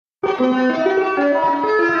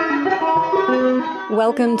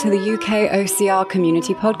Welcome to the UKOCR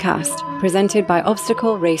Community Podcast, presented by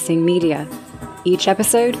Obstacle Racing Media. Each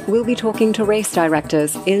episode, we'll be talking to race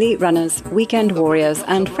directors, elite runners, weekend warriors,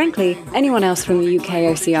 and frankly, anyone else from the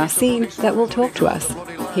UKOCR scene that will talk to us.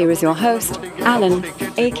 Here is your host, Alan,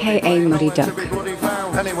 aka Muddy Duck.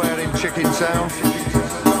 Anywhere in Chicken South.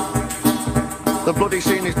 The bloody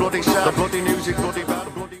scene is bloody sad. The bloody news is bloody bad.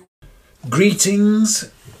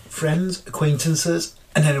 Greetings, friends, acquaintances,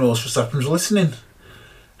 and anyone else just happens listening.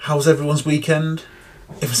 How's everyone's weekend?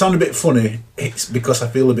 If I sound a bit funny, it's because I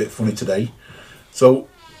feel a bit funny today. So,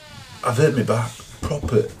 I've hurt my back,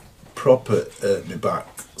 proper hurt my back.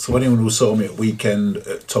 So anyone who saw me at weekend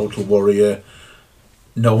at Total Warrior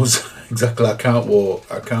knows exactly I can't walk,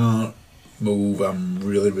 I can't move, I'm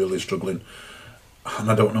really struggling.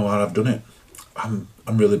 And I don't know how I've done it. I'm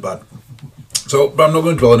really bad. So, but I'm not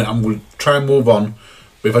going to dwell on it, I'm going to try and move on.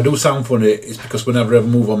 But if I do sound funny, it's because whenever I ever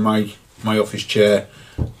move on my office chair,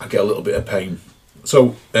 I get a little bit of pain.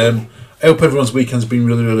 So, I hope everyone's weekend's been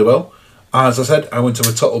really well. As I said, I went to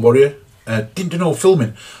a Total Warrior. Didn't do no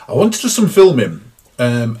filming. I wanted to do some filming,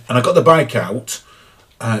 and I got the bike out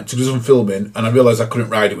to do some filming, and I realised I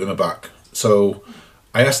couldn't ride it with my back. So,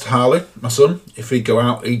 I asked Harley, my son, if he'd go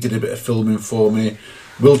out. He did a bit of filming for me.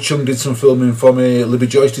 Will Chung did some filming for me. Libby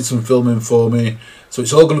Joyce did some filming for me. So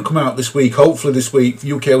it's all going to come out this week, hopefully this week,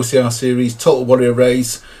 UKOCR series, Total Warrior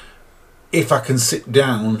race. If I can sit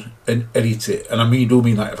down and edit it, and I do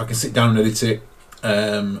mean that, if I can sit down and edit it,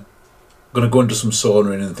 I'm going to go and do some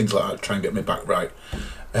saunaing and things like that, try and get my back right.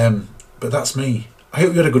 But that's me. I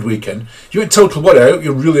hope you had a good weekend. You went Total Warrior, I hope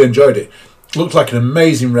you really enjoyed it. Looked like an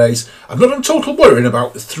amazing race. I've not done Total Warrior in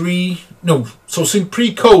about so since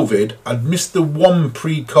pre-COVID, I'd missed the one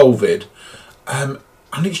pre-COVID,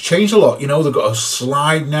 and it's changed a lot. You know, they've got a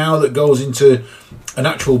slide now that goes into an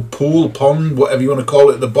actual pool, pond, whatever you want to call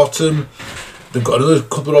it, at the bottom. They've got another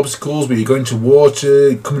couple of obstacles where you're going to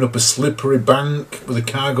water, coming up a slippery bank with a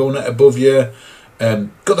cargo net above you.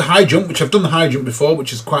 Got the high jump, which I've done the high jump before,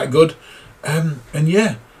 which is quite good.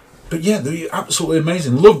 But yeah, they're absolutely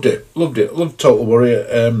amazing. Loved it. Loved Total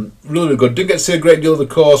Warrior. Really good. Didn't get to see a great deal of the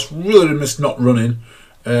course. Really missed not running.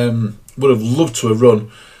 Would have loved to have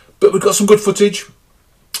run. But we've got some good footage.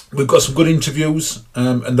 We've got some good interviews.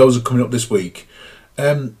 And those are coming up this week.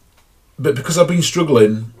 But because I've been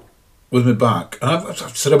struggling with my back, and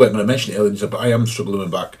I've said I wasn't going to mention it earlier, but I am struggling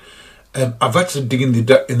with my back. I've had to dig in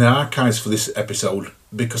the archives for this episode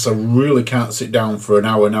because I really can't sit down for an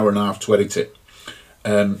hour and a half to edit it.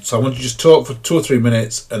 So I want to just talk for 2 or 3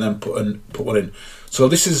 minutes and then put one in. So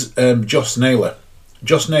this is Joss Naylor.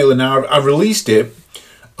 Joss Naylor. Now I released it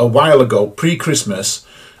a while ago, pre-Christmas,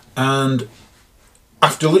 and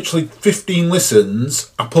after literally 15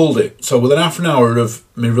 listens, I pulled it. So within half an hour of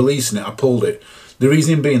me releasing it, I pulled it. The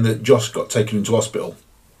reason being that Joss got taken into hospital,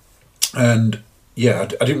 and yeah,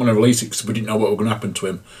 I didn't want to release it because we didn't know what was going to happen to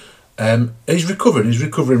him. He's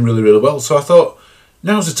recovering really well. So I thought,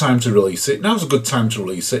 now's the time to release it. Now's a good time to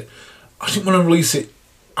release it. I didn't want to release it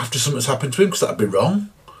after something's happened to him because that'd be wrong.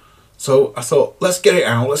 So I thought, let's get it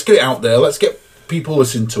out. Let's get it out there. Let's get people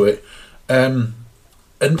listening to it. And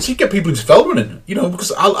to get people into fell running. You know,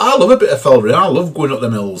 because I love a bit of fell running. I love going up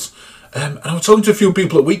the hills. And I was talking to a few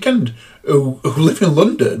people at weekend who live in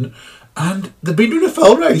London, and they've been doing a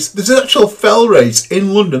fell race. There's an actual fell race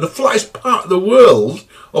in London, the flattest part of the world,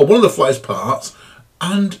 or one of the flattest parts,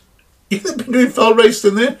 and they've been doing fell races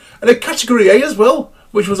in there, and a category A as well,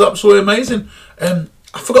 which was absolutely amazing.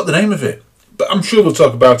 I forgot the name of it, but I'm sure we'll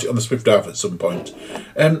talk about it on the Swift Half at some point.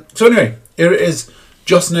 So anyway, here it is,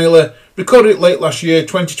 Joss Naylor. Recorded it late last year,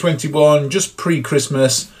 2021, just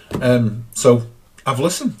pre-Christmas. So have a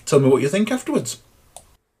listen. Tell me what you think afterwards.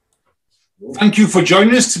 Thank you for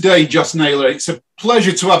joining us today, Joss Naylor. It's a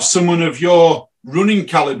pleasure to have someone of your running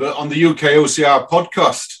calibre on the UKOCR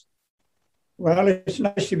podcast. Well, it's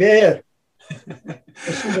nice to be here.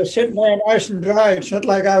 We're sitting there nice and dry. It's not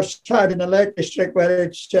like outside in the Lake District where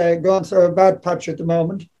it's going through a bad patch at the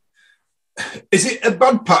moment. Is it a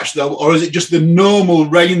bad patch, though, or is it just the normal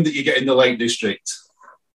rain that you get in the Lake District?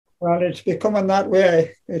 Well, it's becoming that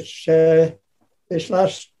way. It's this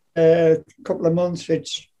last couple of months,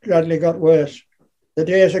 it's gradually got worse. The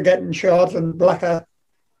days are getting shorter and blacker,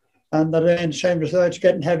 and the rain seems as though it's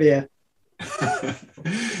getting heavier.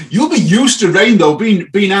 You'll be used to rain, though,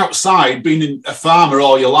 being outside, being a farmer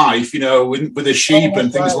all your life, you know, with the sheep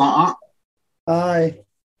and things like that. Aye.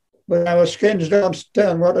 But our skins don't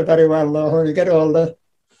turn water very well, though, when you get older.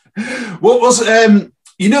 What was,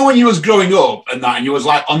 you know, when you was growing up and that, and you was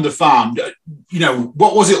like on the farm, you know,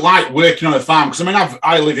 what was it like working on a farm? Because I mean,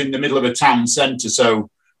 I live in the middle of a town centre, so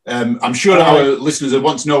I'm sure our listeners would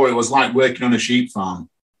want to know what it was like working on a sheep farm.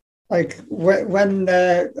 Like when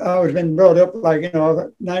I was being brought up,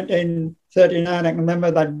 1939, I can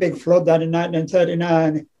remember that big flood that in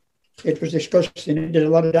 1939. It was disgusting. It did a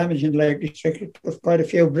lot of damage in the Lake District. It put quite a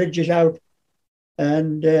few bridges out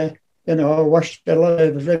and, washed a lot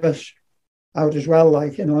of rivers out as well,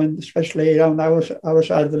 and especially on our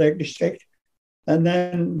side of the Lake District. And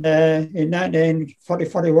then in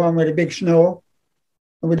 1940-41, we had a big snow.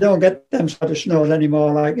 And we don't get them sort of snows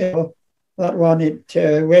anymore. That one, it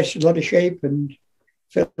wasted a lot of sheep and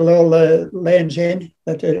filled all the lanes in.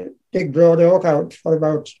 That dig broad oak out for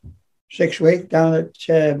about 6 weeks down at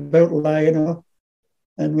Bootle,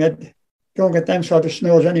 and don't get them sort of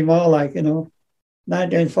snows anymore.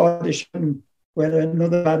 1947, we had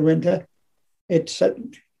another bad winter. It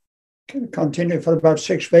continued for about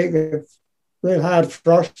 6 weeks of real hard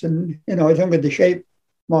frost, and it hungered the sheep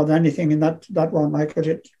more than anything in that one, because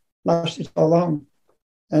it lasted so long.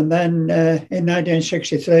 And then in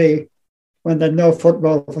 1963, when there's no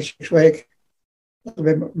football for 6 weeks, it'll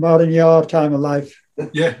be more than your time of life.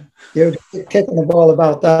 Yeah. You're kicking the ball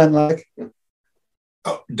about then,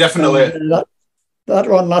 Oh, definitely. That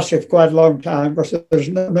one lasted quite a long time, because there's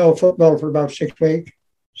no football for about 6 weeks.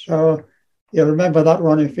 So you'll remember that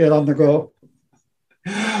one if you're on the go.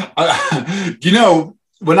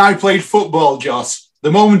 When I played football, Joss,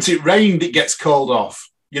 the moment it rained, it gets called off.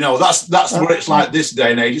 That's what it's like this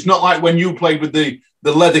day and age. It's not like when you played with the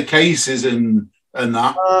leather cases and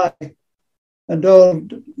that. And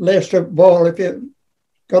old laced up ball, if you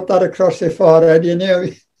got that across the forehead, you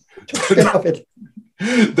knew to skin off it.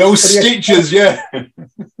 Those stitches, yeah.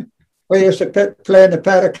 We used to play in a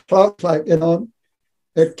pair of clogs,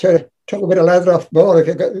 it took a bit of leather off the ball if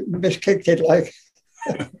you miskicked it,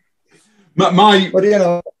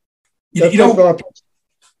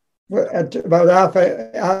 at about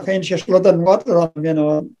half inch of flood and water on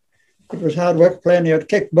them, It was hard work playing. You'd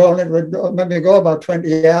kick the ball and it would maybe go about 20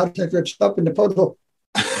 yards. It would stop in the puddle.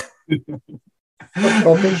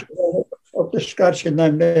 Up the scratch in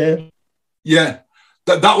them days. Yeah,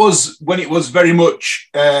 that was when it was very much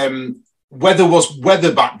weather was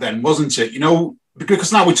weather back then, wasn't it?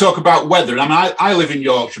 Because now we talk about weather. I mean, I live in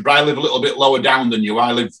Yorkshire, but I live a little bit lower down than you.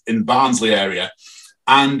 I live in Barnsley area,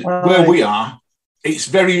 and where we are, it's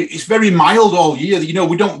very mild all year.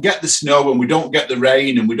 We don't get the snow and we don't get the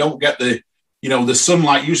rain and we don't get the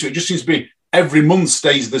sunlight usually. It just seems to be every month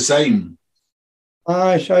stays the same.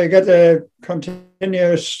 So you get the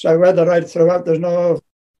continuous weather right throughout. There's no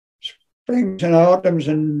springs and autumns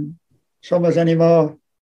and summers anymore.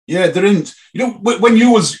 Yeah, there isn't. When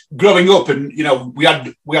you was growing up and we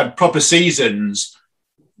had proper seasons.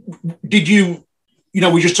 Did you?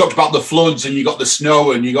 We just talked about the floods and you got the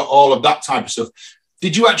snow and you got all of that type of stuff.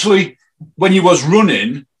 Did you actually, when you was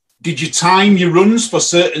running, did you time your runs for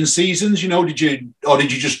certain seasons? Did you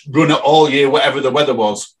just run it all year, whatever the weather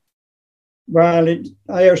was? Well,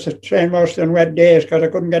 I used to train mostly on wet days because I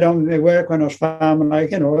couldn't get on with my work when I was farming.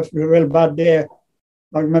 If it was a real bad day,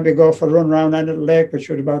 I'd maybe go for a run around end of the lake, which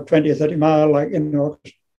was about 20 or 30 miles, I'd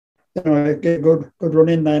get a good run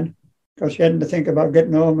in then, because you hadn't to think about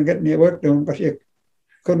getting home and getting your work done, because you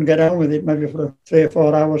couldn't get on with it maybe for 3 or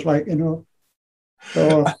 4 hours,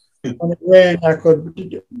 So when it rained, I could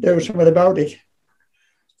do something about it.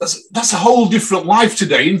 That's a whole different life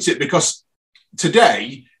today, isn't it? Because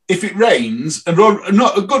today, if it rains, and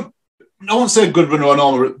not a good, I won't say a good runner or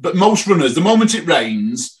normal, but most runners, the moment it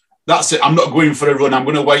rains, that's it. I'm not going for a run. I'm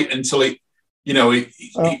going to wait until it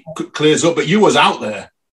clears up. But you was out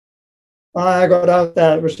there. I got out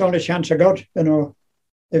there. It was the only chance I got,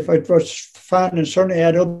 If it was fine and sunny, I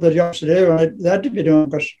had other jobs to do, and I had to be doing,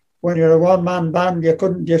 because when you're a one-man band, you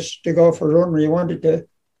couldn't just to go for a run. You had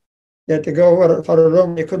to go for a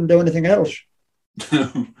run. You couldn't do anything else.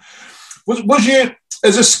 Was you,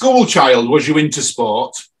 as a school child, was you into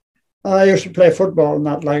sport? I used to play football and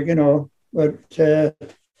that, but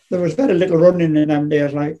there was very little running in them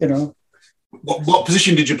days, What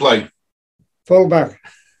position did you play? Fullback.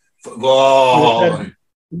 Oh.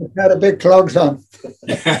 Had a big clogs on.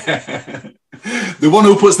 The one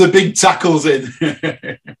who puts the big tackles in.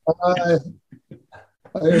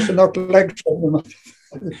 I used to knock the legs from them.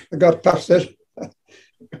 I got past it.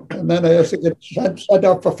 And then I used to get sent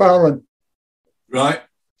off for fouling. Right.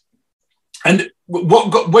 And at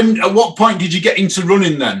what point did you get into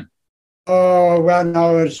running then? Oh, when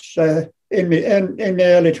I was in my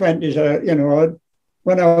early 20s,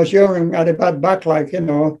 when I was young, I had a bad back,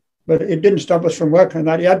 but it didn't stop us from working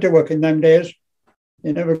that. You had to work in them days.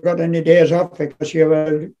 You never got any days off because you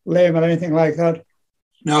were lame or anything like that.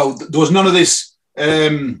 No, there was none of this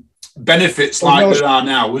benefits like there are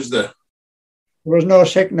now, was there? There was no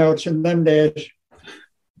sick notes in them days.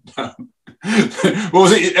 What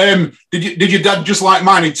was it? Did your dad, just like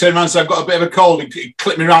mine, he'd turn around and say, I've got a bit of a cold, he'd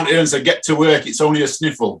clip me around here and say, get to work, it's only a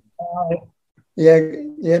sniffle? Yeah,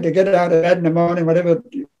 you had to get out of bed in the morning, whatever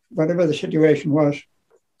the situation was.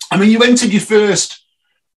 I mean, you entered your first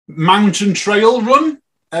mountain trail run,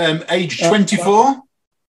 age 24?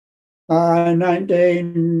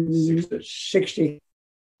 1960.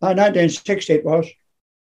 1960 it was.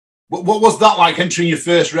 What was that like, entering your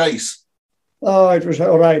first race? Oh, it was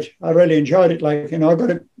all right. I really enjoyed it. Like, I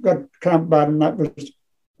got cramp bad, and that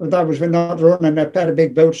was when not running a pair of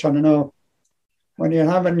big boots on, When you're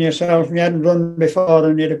having yourself and you hadn't run before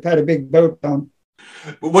and you had a pair of big boots on.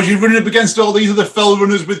 But was you running up against all these other fell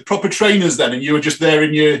runners with proper trainers then, and you were just there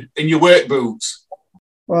in your work boots?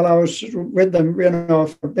 Well, I was with them,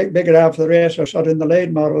 for a bigger half of the race. I was sort of in the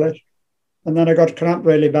lead, more or less. And then I got cramp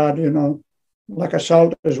really bad, like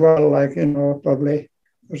assault as well, probably.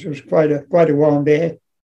 It was quite a warm day.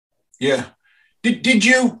 Yeah. Did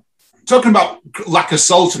you, talking about lack of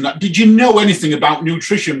salt and that, did you know anything about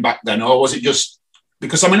nutrition back then, or was it just,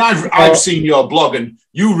 because I mean, I've seen your blog and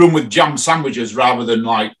you run with jam sandwiches rather than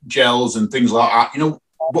like gels and things like that.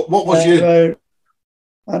 What was your...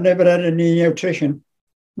 I never had any nutrition.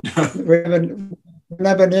 We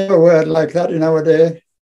never knew a word like that nowadays.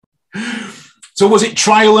 So was it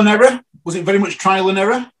trial and error? Was it very much trial and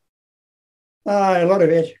error? A lot of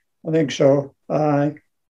it, I think so. But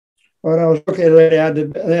I was lucky that I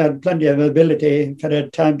had plenty of ability. I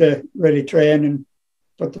had time to really train and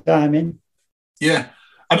put the time in. Yeah.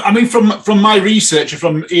 I mean, from my researcher,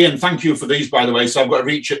 from Ian, thank you for these, by the way. So I've got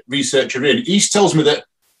a researcher in. He tells me that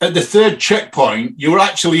at the third checkpoint, you were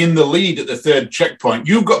actually in the lead at the third checkpoint.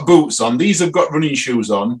 You've got boots on. These have got running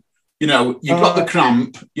shoes on. You've got the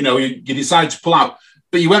cramp. You decide to pull out.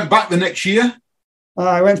 But you went back the next year?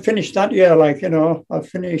 I finished that year, I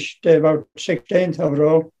finished about 16th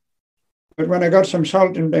overall. But when I got some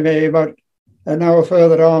salt into me about an hour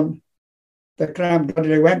further on, the cramp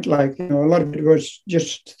gradually went, a lot of it was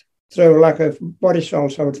just through lack of body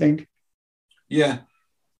salt, I would think. Yeah.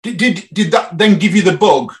 Did that then give you the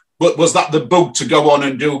bug? Was that the bug to go on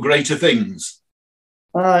and do greater things?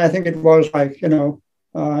 I think it was,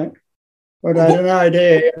 but I had an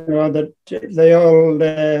idea, that the old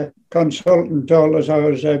consultant told us I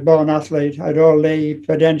was a born athlete. I had all the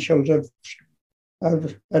credentials of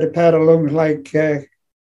had a pair of lungs like the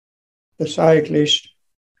cyclist,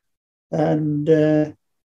 and it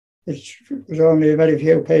was only very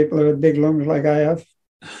few people who had big lungs like I have.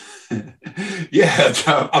 Yeah,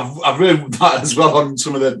 I've read that as well on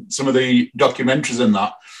some of the documentaries and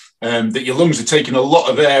that your lungs are taking a lot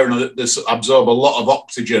of air and they absorb a lot of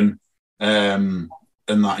oxygen. And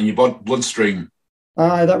that in your bloodstream.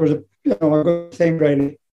 That was a good thing,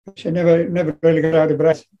 really. You never really got out of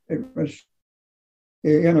breath. It was,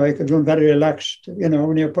 you could run very relaxed,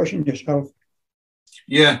 when you're pushing yourself.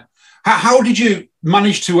 Yeah. How did you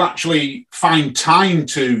manage to actually find time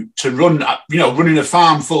to run? Running a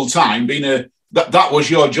farm full time, that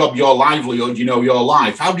was your job, your livelihood, your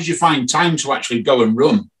life. How did you find time to actually go and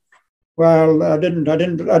run? Well, I didn't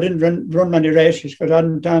run many races because I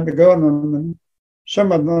hadn't time to go and run them.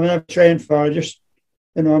 Some of them I never trained for. I just,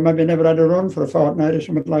 maybe never had a run for a fortnight or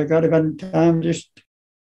something like that. If I had time, just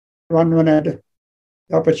run when I had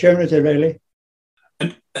the opportunity, really.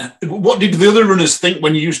 And what did the other runners think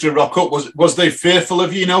when you used to rock up? Was they fearful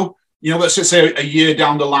of you? Let's just say a year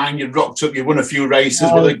down the line, you rocked up, you won a few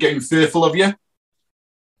races. Were they getting fearful of you?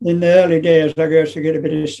 In the early days, I used to get a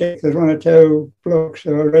bit of sick. There's one or two blokes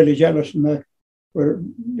who were really jealous and they were,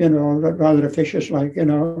 rather officious, But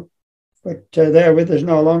they're with us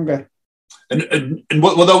no longer. And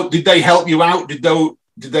did they help you out? Did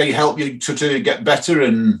they help you to get better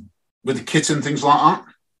and with the kit and things like that?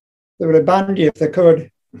 They would have banned you if they could.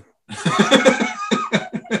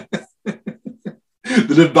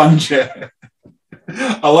 They'd have banned you.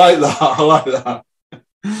 I like that.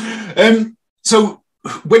 So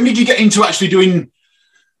when did you get into actually doing,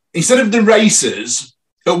 instead of the races,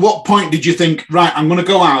 at what point did you think, right, I'm going to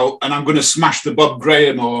go out and I'm going to smash the Bob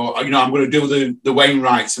Graham or, I'm going to do the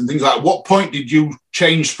Wainwrights and things like that? What point did you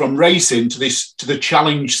change from racing to the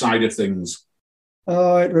challenge side of things?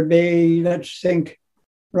 Oh, it would be, let's think,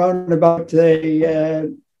 round about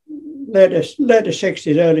the later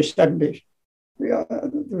 60s, early 70s.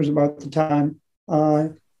 It was about the time.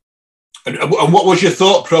 And what was your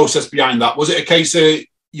thought process behind that? Was it a case of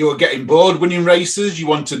you were getting bored winning races? You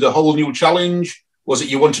wanted a whole new challenge? Was it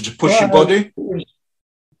you wanted to push your body? It was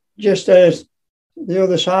just the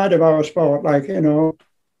other side of our sport,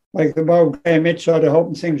 like the Bob Graham, it sort of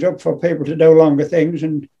opened things up for people to do longer things,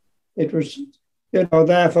 and it was,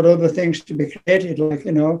 there for other things to be created,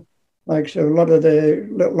 like so a lot of the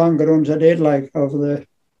longer runs I did over the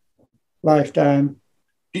lifetime.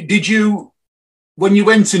 Did you, when you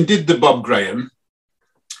went and did the Bob Graham,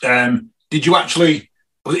 did you actually,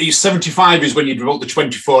 75 is when you broke the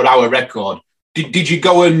 24-hour record. Did you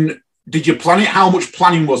go and, did you plan it? How much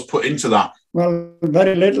planning was put into that? Well,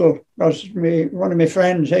 very little, because one of my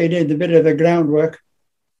friends, he did a bit of the groundwork,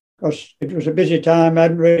 because it was a busy time. I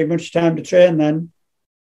hadn't really much time to train then,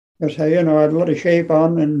 because I had a lot of sheep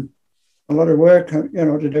on and a lot of work,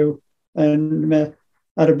 to do. And I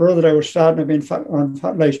had a brother that was starting up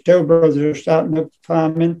at least two brothers who were starting up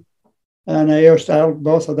farming, and I used to help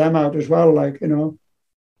both of them out as well,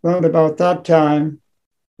 Around about that time,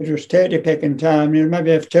 it was tatty picking time. You maybe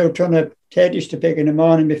have 2 ton of tatties to pick in the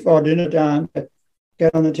morning before dinner time to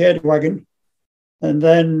get on the tatty wagon. And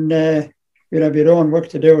then you'd have your own work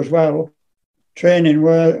to do as well. Training,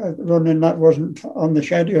 running, that wasn't on the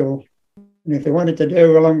schedule. And if you wanted to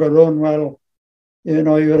do a longer run, well, you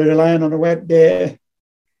were relying on a wet day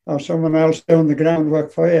or someone else doing the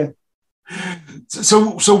groundwork for you.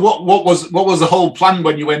 So what was the whole plan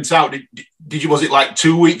when you went out? Did you, was it like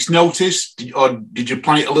 2 weeks notice, or did you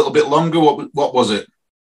plan it a little bit longer? What was it?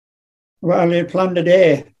 Well, you planned a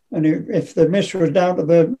day, and if the mist was down to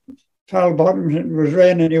the foul bottoms and it was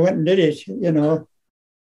raining, you went and did it. You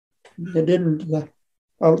didn't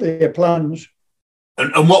alter your plans.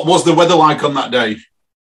 And what was the weather like on that day?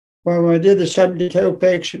 Well, when I did the 72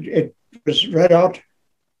 peaks, it was red hot.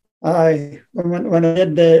 When I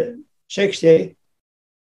did the 60,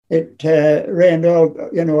 it rained all,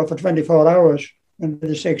 for 24 hours into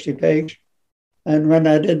the 60 peaks. And when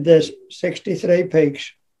I did the 63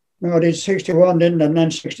 peaks, I did 61, didn't I, and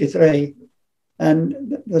then 63.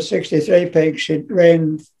 And the 63 peaks, it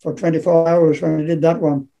rained for 24 hours when I did that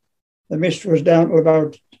one. The mist was down to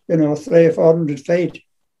about, 300 or 400 feet.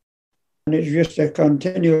 And it's just a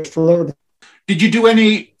continuous flood. Did you do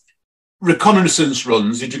any reconnaissance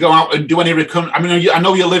runs? Did you go out and do any I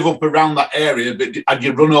know you live up around that area, but had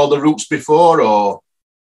you run all the routes before, or?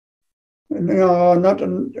 No, not.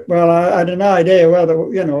 Well, I had an idea of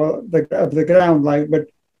the ground, but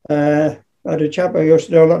I had a chap who used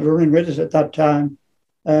to do a lot of running with us at that time,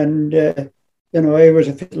 and he was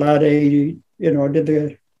a fit lad. He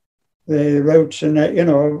did the routes, and he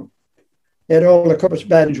had all the compass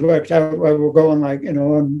bearings worked out where we were going,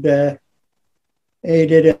 and he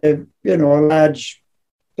did a large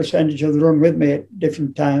percentage of the run with me at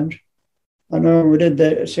different times. I know we did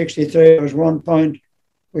the 63. There was one point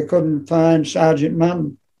we couldn't find Sergeant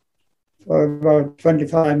Mann for about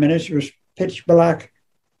 25 minutes. It was pitch black,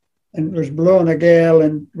 and it was blowing a gale,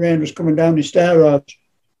 and rain was coming down in stair rods.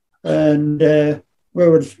 And we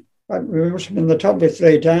must have been the top of it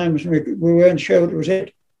 3 times, and we weren't sure it was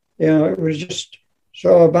it. It was just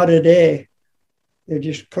so bad a day. You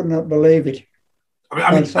just could not believe it.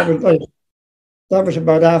 That was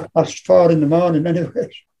about 4:30 in the morning anyway.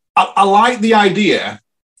 I like the idea.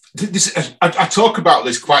 I talk about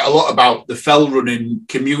this quite a lot, about the fell running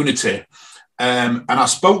community. And I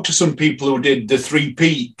spoke to some people who did the 3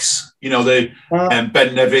 peaks, Ben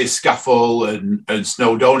Nevis, Scaffold and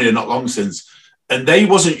Snowdonia not long since. And they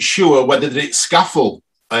wasn't sure whether they'd Scaffold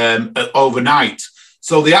overnight.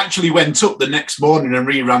 So they actually went up the next morning and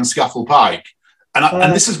reran Scaffold Pike.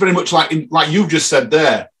 And this is very much like you've just said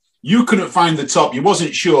there. You couldn't find the top. You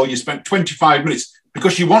wasn't sure. You spent 25 minutes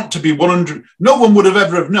because you want to be 100. No one would have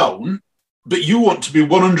ever have known, but you want to be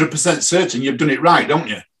 100% certain you've done it right, don't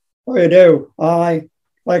you? Oh, you do. I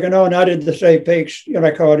know, and I did the 3 peaks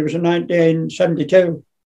record. It was in 1972.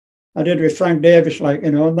 I did with Frank Davis,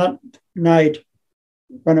 and that night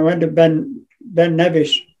when I went to Ben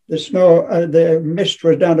Nevis, the mist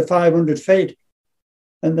was down to 500 feet.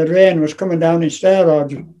 And the rain was coming down in stair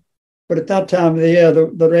rods. But at that time of the year,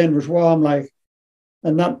 the rain was warm,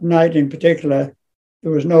 and that night in particular,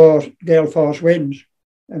 there was no gale force winds.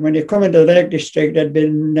 And when you come into the Lake District, there'd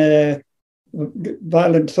been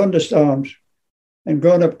violent thunderstorms. And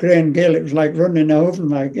going up Green Gill, it was like running in a oven,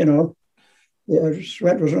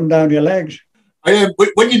 sweat was running down your legs.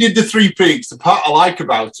 When you did the 3 peaks, the part I like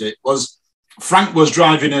about it was Frank was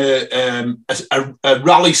driving a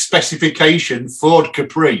rally specification Ford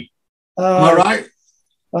Capri. Am I right?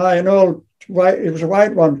 I know. It was a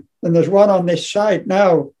white one. And there's one on this site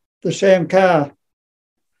now, the same car.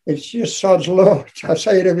 It's just sod's law. I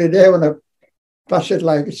say it every day when I pass it,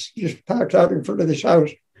 it's just parked out in front of this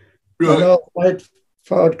house. Right. An old white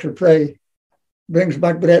Ford Capri brings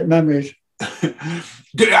back great memories.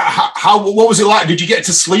 What was it like? Did you get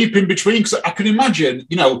to sleep in between? Because I can imagine,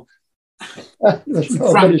 you know,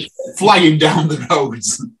 flying down the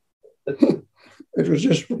roads. It was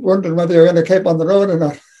just wondering whether you're going to keep on the road or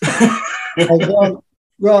not. I was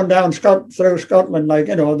going down through Scotland, like,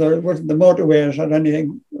 you know, there wasn't the motorways or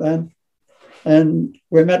anything then. And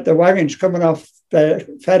we met the wagons coming off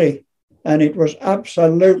the ferry, and it was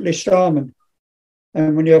absolutely storming.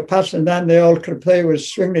 And when you were passing them, the old Capri was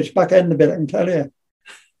swinging its back end a bit, I can tell you.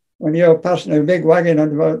 When you're passing a big wagon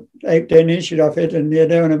on about 18 inches off it and you're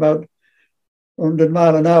doing about 100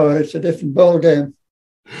 miles an hour, it's a different ball game.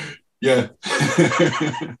 Yeah.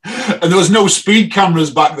 And there was no speed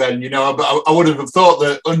cameras back then, you know, but I would have thought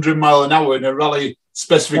that 100 mile an hour in a rally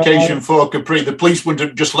specification for Capri, the police wouldn't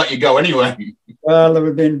have just let you go anyway. Well, they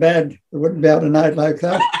would be in bed. They wouldn't be out at night like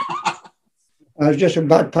that. I was just a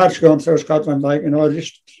bad patch going through Scotland, like, you know,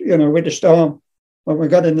 just, you know, with the storm. When we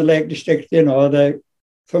got in the Lake District, you know, the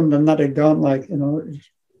thunder and that had gone, like, you know,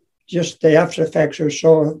 just the after effects were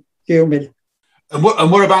so humid. And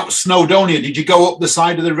what about Snowdonia? Did you go up the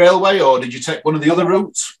side of the railway or did you take one of the other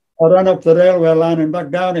routes? I ran up the railway line and back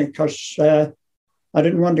down it because I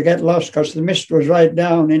didn't want to get lost because the mist was right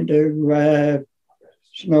down into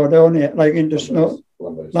Snowdonia, like into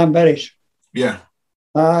Lamberries. Yeah.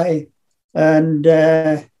 Aye. And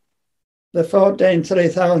the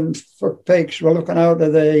 3,000 foot peaks were looking out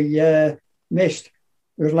of the mist.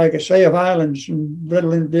 It was like a sea of islands and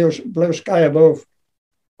brilliant blue sky above.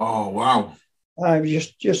 Oh, wow. It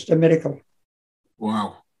was just a miracle.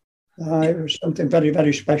 Wow. It was something very,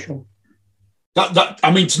 very special. That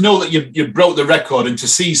I mean, to know that you broke the record and to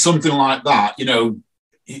see something like that, you know,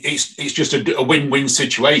 it's just a win-win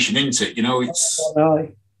situation, isn't it? You know, it's...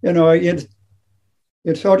 You know, you'd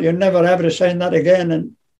thought you'd never ever have seen that again.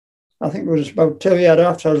 And I think it was about 2 years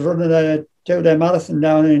after I was running a 2-day marathon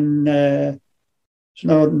down in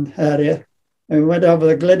Snowdon area. And we went over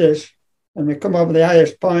the Glidders and we come over the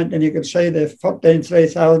highest point and you could see the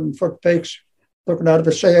 3,000 foot peaks looking out of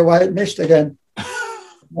a sea of white mist again.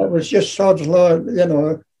 It was just so slow, you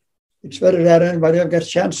know, it's very rare anybody ever gets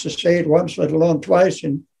a chance to see it once, let alone twice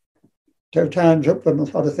and 2 times up them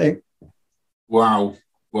sort of thing. Wow.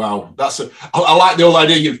 I like the whole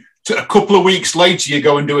idea. A couple of weeks later, you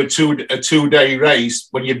go and do a 2-day race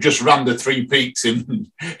when you've just ran the 3 peaks in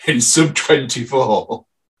sub 24.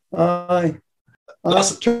 That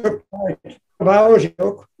took 12 hours.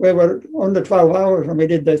 We were under 12 hours when we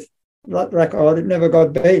did that record. It never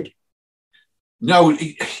got beat. No,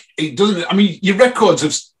 it doesn't. I mean, your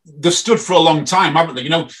records they've stood for a long time, haven't they? You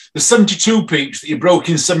know, the 72 peaks that you broke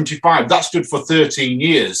in 75, that stood for 13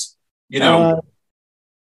 years, you know.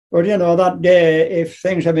 But, you know, that day, if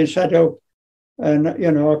things had been set up and,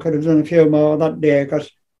 you know, I could have done a few more that day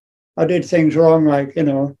because I did things wrong, like, you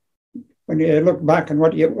know, when you look back and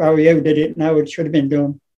how you did it, now it should have been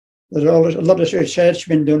done. There's always a lot of research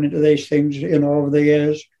been done into these things, you know, over the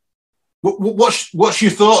years. What's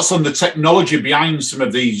your thoughts on the technology behind some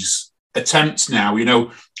of these attempts now? You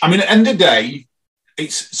know, I mean, at the end of the day,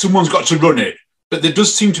 someone's got to run it, but there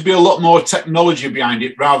does seem to be a lot more technology behind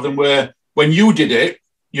it rather than where when you did it,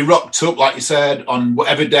 you rocked up, like you said, on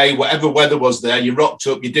whatever day, whatever weather was there, you rocked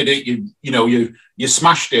up, you did it, you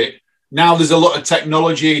smashed it. Now there's a lot of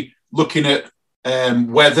technology looking at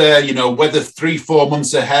weather, you know, weather 3-4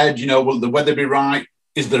 months ahead, you know, will the weather be right?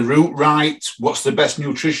 Is the route right? What's the best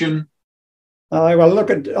nutrition? Well, look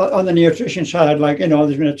at on the nutrition side, like, you know,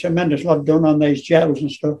 there's been a tremendous lot done on these gels and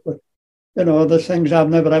stuff, but, you know, there's things I've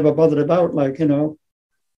never ever bothered about, like, you know,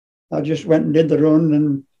 I just went and did the run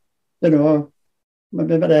and, you know,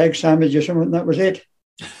 maybe a bit of egg sandwich or something, that was it.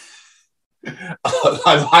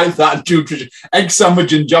 I like that nutrition. Egg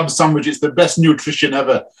sandwich and jam sandwich, it's the best nutrition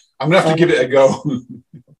ever. I'm going to have to give it a go.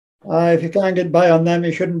 If you can't get by on them,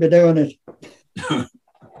 you shouldn't be doing it.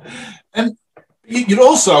 And you're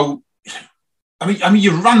also... I mean,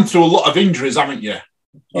 you've ran through a lot of injuries, haven't you?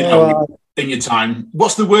 You know, in your time.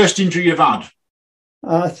 What's the worst injury you've had?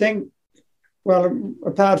 I think, well,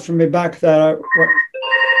 apart from my back there,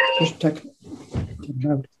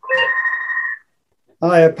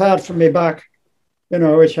 apart from my back, you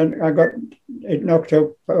know, which I got it knocked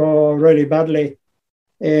up really badly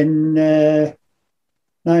in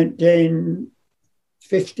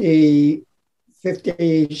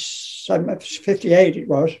 1958 it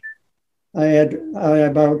was. I had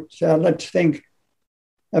about, let's think,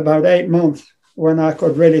 about 8 months when I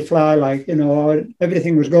could really fly, like, you know,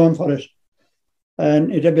 everything was going for us.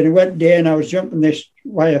 And it had been a wet day and I was jumping this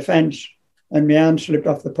wire fence and my hand slipped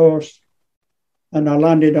off the post and I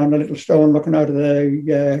landed on a little stone looking out of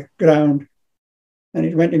the ground and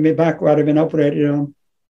it went in my back where I'd been operated on.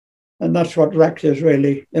 And that's what wrecked us,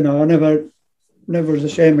 really. You know, I never was the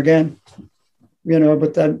same again. You know,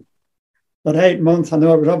 but then that 8 months, I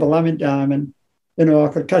know it was over lambing time, and you know, I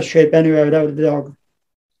could catch sheep anywhere without the dog.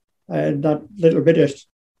 I had that little bit of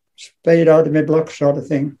speed out of my block, sort of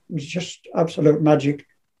thing. It was just absolute magic.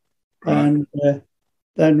 Right. And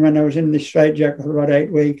then when I was in this straitjacket for about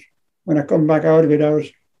 8 weeks, when I come back out of it, I was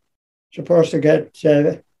supposed to get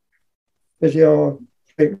physio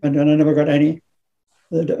treatment, and I never got any.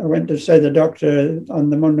 I went to see the doctor on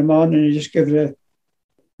the Monday morning, and he just gave a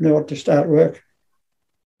note to start work.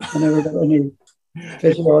 I never got any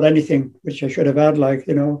physio or anything, which I should have had, like,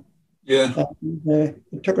 you know. Yeah. And,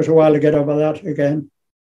 it took us a while to get over that again.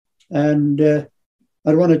 And I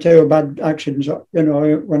had 1 or 2 bad accidents, you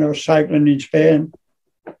know, when I was cycling in Spain.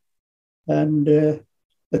 And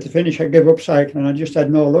at the finish, I gave up cycling. I just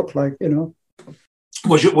had no luck, like, you know.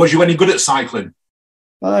 Was you any good at cycling?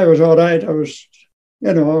 I was all right. I was,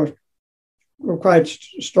 you know, quite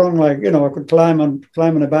strong, like, you know, I could climb on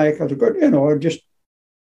a bike. I was good, you know,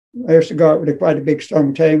 I used to go out with quite a big,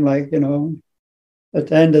 strong team, like, you know. At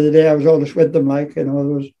the end of the day, I was always with them, like, you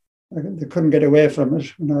know, they couldn't get away from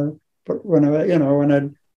us. When I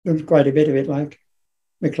done quite a bit of it, like,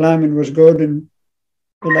 my climbing was good and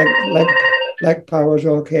the leg power was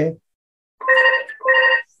okay.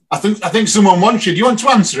 I think someone wants you. Do you want to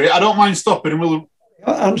answer it? I don't mind stopping and we'll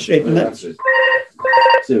answer it.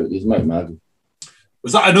 He's my man.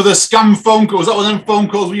 Was that another scam phone call? Was that one of them phone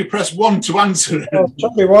calls where you press 1 to answer it? Oh,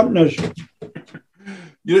 somebody wanting us.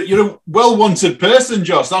 You're a well-wanted person,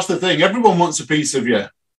 Joss. That's the thing. Everyone wants a piece of you.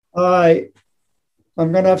 I'm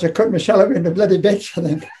going to have to cut myself into bloody bits for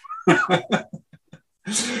them.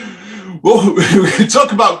 Well, we could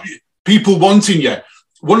talk about people wanting you.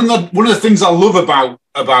 One of the things I love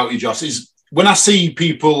about you, Joss, is when I see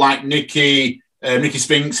people like Nicky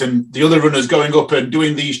Spinks and the other runners going up and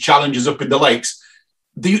doing these challenges up in the lakes,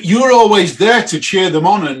 you're always there to cheer them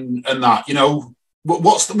on and that, you know.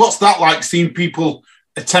 What's that like, seeing people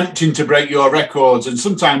attempting to break your records and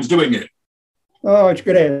sometimes doing it? Oh, it's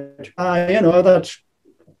great. You know,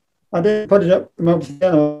 I did put it up, you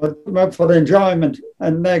know, for the enjoyment,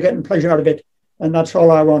 and they're getting pleasure out of it. And that's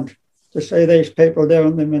all I want, to see these people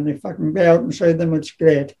doing them, and if I can be out and see them, it's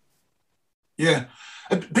great. Yeah.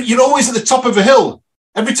 But you're always at the top of a hill.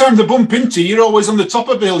 Every time they bump into you, you're always on the top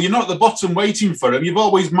of the hill. You're not at the bottom waiting for them. You've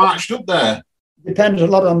always marched up there. Depends a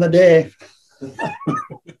lot on the day.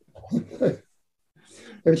 If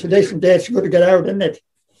it's a decent day, it's good to get out, isn't it?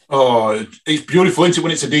 Oh, it's beautiful, isn't it,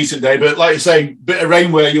 when it's a decent day? But like you say, bit of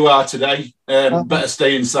rain where you are today. Better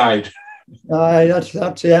stay inside. That's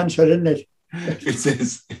the answer, isn't it? It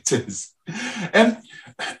is. And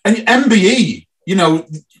MBE, you know,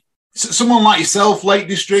 someone like yourself, Lake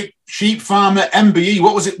District, sheep farmer, MBE,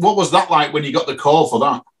 what was that like when you got the call for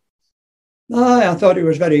that? I thought it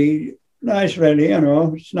was very nice, really, you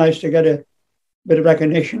know. It's nice to get a bit of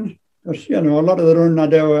recognition. Because, you know, a lot of the run I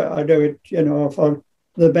do it, you know, for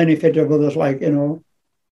the benefit of others, like, you know.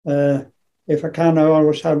 If I can, I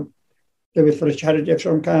always do it for a charity of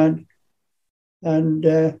some kind. And,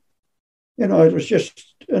 you know, it was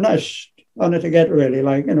just a nice honour to get, really.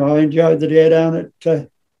 Like, you know, I enjoyed the day down at the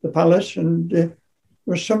palace, and it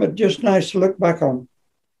was something just nice to look back on.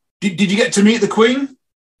 Did you get to meet the Queen?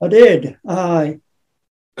 I did, aye.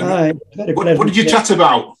 What did you chat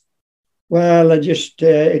about? Well,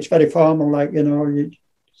 it's very formal, like, you know, you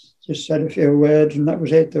just said a few words and that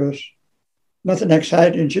was it. There was nothing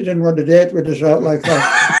exciting. She didn't want to date with us out like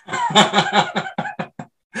that.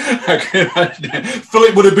 I can imagine.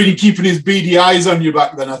 Philip would have been keeping his beady eyes on you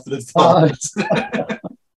back then after the thought.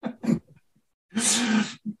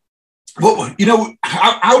 Well, you know,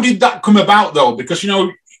 how did that come about, though? Because, you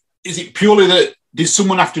know, is it purely that, did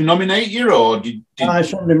someone have to nominate you, or did...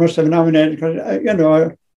 Somebody must have nominated, because, you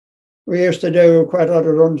know, we used to do quite a lot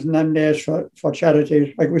of runs in them days for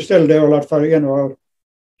charities. Like, we still do a lot for, you know,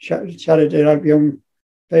 charity, like young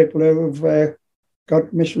people who've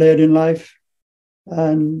got misled in life.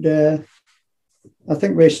 And I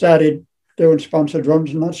think we started doing sponsored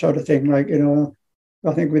runs and that sort of thing. Like, you know,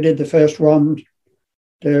 I think we did the first one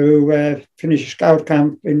to finish a scout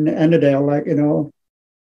camp in Ennerdale, like, you know,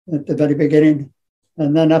 at the very beginning.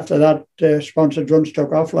 And then after that, sponsored runs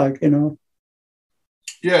took off, like, you know.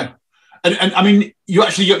 Yeah. And I mean,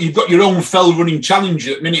 you've got your own fell running challenge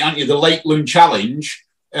at the minute, haven't you? The Lake Loon Challenge.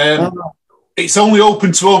 It's only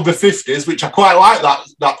open to over 50s, which I quite like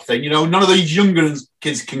that thing. You know, none of these younger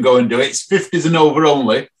kids can go and do it. It's 50s and over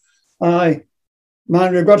only. Aye.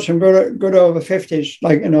 Man, we've got some good over 50s,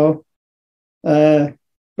 like, you know. But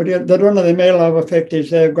the run of the mill over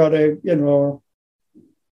 50s, they've got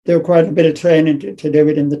do quite a bit of training to do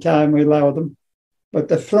it in the time we allow them. But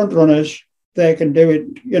the front runners, they can do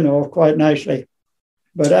it, quite nicely.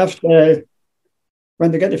 But after,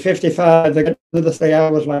 when they get to 55, they get another 3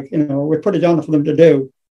 hours, we put it on for them to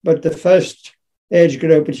do. But the first age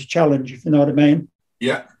group is a challenge, if you know what I mean.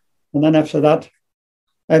 Yeah. And then after that,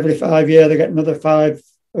 every 5 years, they get another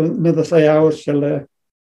 3 hours till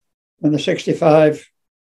when they're 65,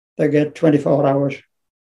 they get 24 hours.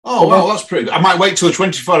 Oh, wow, that's pretty good. I might wait till the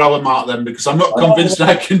 24-hour mark then, because I'm not convinced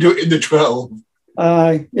I can do it in the 12.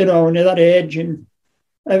 When you're that age, and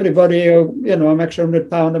everybody who, makes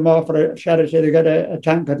 £100 or more for a charity, they get a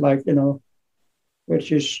tankard,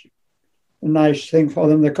 which is a nice thing for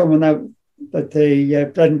them. They're coming out at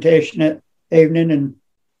the presentation at evening and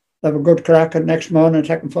have a good crack, and next morning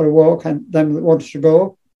take them for a walk, and them that wants to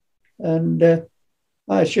go. And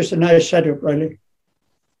it's just a nice setup, really.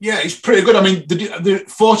 Yeah, it's pretty good. I mean, the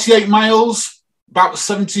 48 miles, about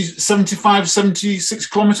 75, 76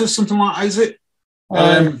 kilometres, something like that, is it?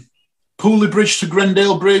 Pooley Bridge to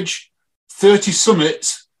Grendale Bridge, 30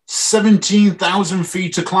 summits, 17,000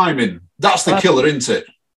 feet of climbing. That's the killer, isn't it?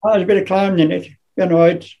 There's a bit of climbing in it.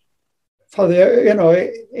 It's for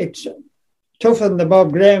it's tougher than the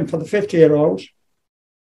Bob Graham for the 50-year-olds.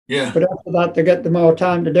 Yeah. But after that, they get the more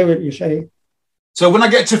time to do it, you see. So when I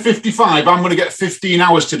get to 55, I'm going to get 15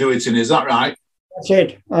 hours to do it in, is that right? That's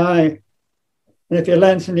it, aye. And if you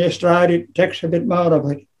lengthen your stride, it takes a bit more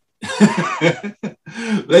of it. I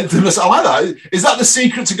like that. Is that the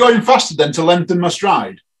secret to going faster then, to lengthen my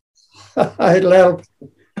stride? It'll help,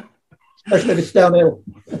 especially if it's downhill.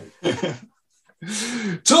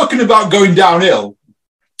 Talking about going downhill,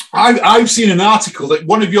 I've seen an article that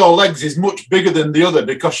one of your legs is much bigger than the other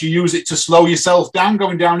because you use it to slow yourself down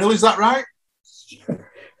going downhill. Is that right?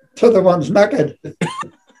 The other one's knackered.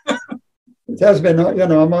 It has been,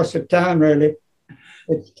 most of the time, really.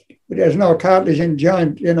 There's no cartilage in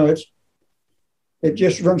joint, it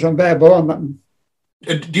just runs on bare bone.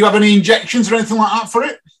 Do you have any injections or anything like that for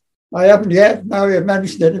it? I haven't yet. Now you've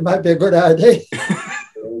mentioned it, it might be a good idea.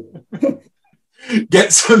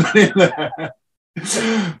 Get something in there.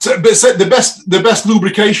 So the best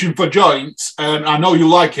lubrication for joints, and I know you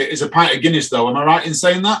like it, is a pint of Guinness, though. Am I right in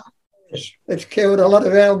saying that? It's cured a lot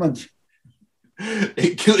of ailments.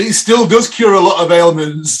 It still does cure a lot of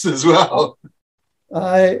ailments as well.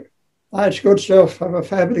 It's good stuff. I have a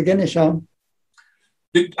fair bit of Guinness on.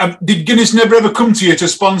 Did Guinness never ever come to you to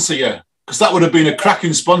sponsor you? Because that would have been a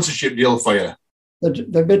cracking sponsorship deal for you.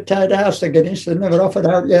 They're a bit tight ass, the Guinness. They've never offered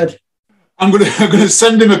out yet. I'm going to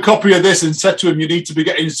send him a copy of this and say to him, you need to be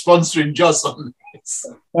getting sponsoring Joss on this.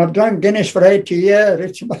 I've drank Guinness for 80 years.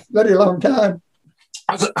 It's a very long time.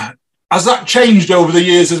 Has that changed over the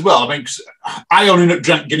years as well? I mean, 'cause I only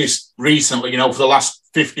drank Guinness recently, for the last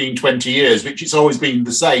 15, 20 years, which it's always been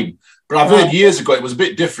the same. But I've heard years ago it was a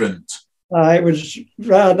bit different. It was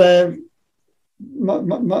rather,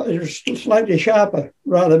 it was slightly sharper,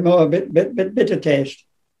 rather more a bit bitter taste.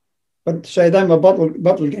 But say them were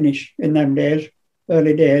bottle Guinness in them days,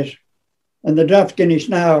 early days, and the draft Guinness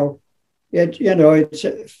now, it's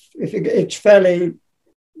fairly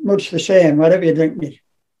much the same whatever you drink it.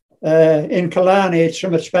 In Killarney, it's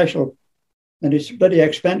something special, and it's bloody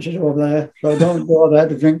expensive over there, so don't go there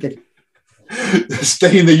to drink it.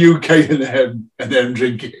 Stay in the UK and then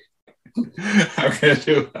drink it. How can I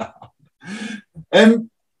do that?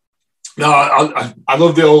 No, I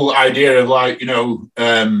love the whole idea of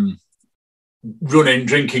running,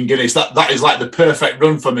 drinking Guinness. That is like the perfect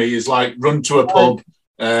run for me. Is like run to a pub,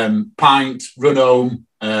 pint, run home,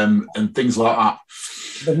 and things like that.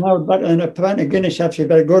 But now, in a pint of Guinness,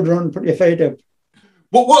 actually, a good run, put your feet up.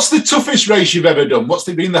 What's the toughest race you've ever done? What's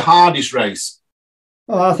been the hardest race?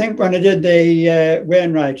 Oh, I think when I did the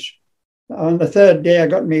Wainwrights, on the third day, I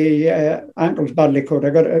got my ankles badly cut.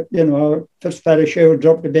 I got, first pair of shoes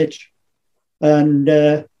dropped a bit, and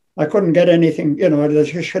I couldn't get anything, they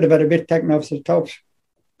should have had a bit taken off the tops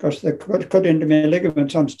because they cut into my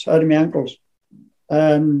ligaments on the side of my ankles.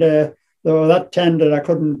 And they were that tender, I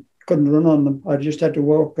couldn't run on them. I just had to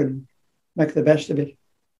walk and make the best of it.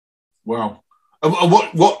 Wow.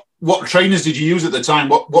 What trainers did you use at the time?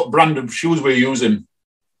 What brand of shoes were you using?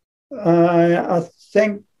 I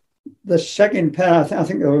think the second pair, I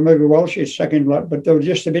think they were maybe Walsh's second lot, but they were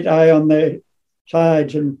just a bit high on the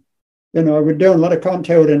sides. And, I was doing a lot of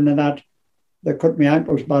contouring and that. They cut my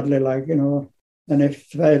ankles badly, And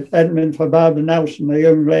if Edmund for Barbara Nelson, the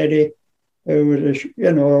young lady who was,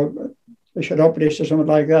 a chiropodist or something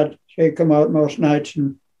like that, she'd come out most nights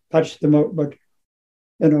and patch them up. But,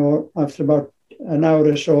 after about an hour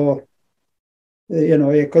or so,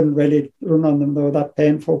 you couldn't really run on them. They were that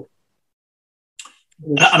painful.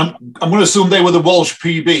 I'm going to assume they were the Walsh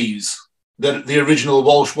PBs. The original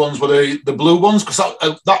Walsh ones were the blue ones, because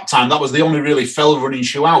at that time that was the only really fell running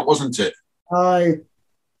shoe out, wasn't it?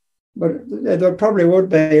 But there probably would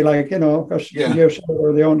be, like, you know, because you said they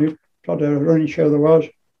were the only sort of running shoe there was.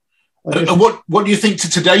 And what do you think to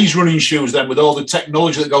today's running shoes then, with all the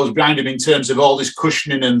technology that goes behind them in terms of all this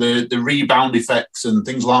cushioning and the rebound effects and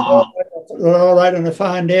things like that? They're all right on a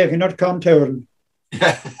fine day if you're not contouring.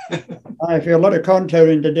 Yeah. If you've a lot of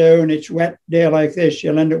contouring to do and it's a wet day like this,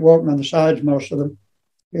 you'll end up walking on the sides, most of them.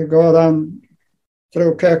 You go down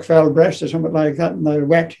through Kirkfell Brest or something like that and they're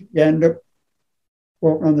wet, you end up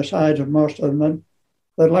walking on the sides of most of them. And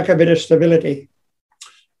they lack a bit of stability.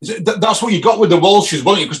 That's what you got with the Walshes,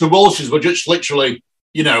 wasn't it? Because the Walshes were just literally,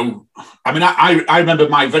 you know, I mean, I remember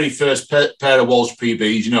my very first pair of Walsh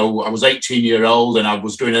PBs. You know, I was 18-year-old and I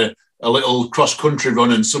was doing a little cross-country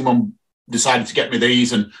run and someone decided to get me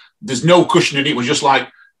these, and there's no cushioning. It was just like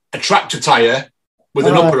a tractor tyre with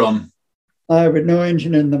an upper on. With no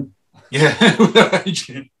engine in them. Yeah, with no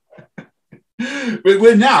engine.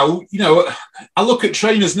 We're now, you know, I look at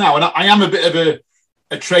trainers now, and I am a bit of a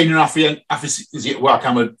trainer well,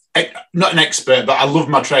 I'm not an expert, but I love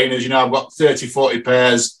my trainers. You know, I've got 30, 40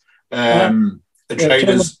 pairs of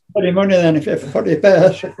trainers. Plenty money then if you have 40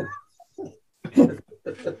 pairs.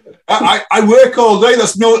 I work all day.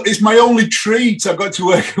 It's my only treat. I've got to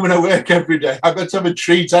work when I work every day. I've got to have a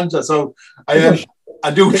treat, haven't I? So I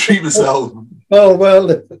do treat myself. Oh, well,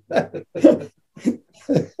 if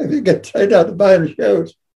you get tired out of buying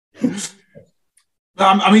shoes.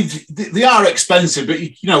 I mean, they are expensive, but,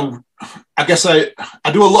 you know, I guess I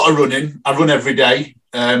do a lot of running. I run every day.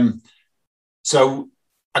 So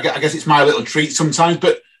I guess it's my little treat sometimes.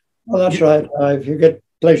 But well, that's right. If you get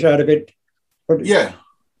pleasure out of it, put your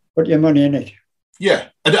money in it. Yeah.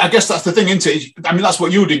 And I guess that's the thing, isn't it? I mean, that's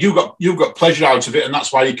what you did. You got pleasure out of it, and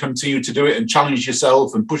that's why you continue to do it and challenge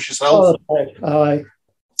yourself and push yourself. Oh, that's right.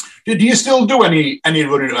 Do you still do any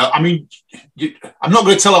running? I mean, I'm not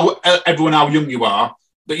going to tell everyone how young you are,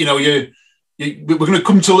 but, you know, we're going to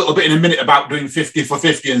come to a little bit in a minute about doing 50 for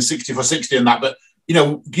 50 and 60 for 60 and that. But, you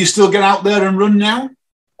know, do you still get out there and run now?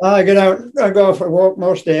 I get out. I go for a walk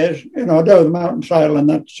most days. You know, I do the mountain trail and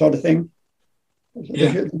that sort of thing.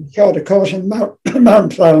 Yeah. Shorter course in mountain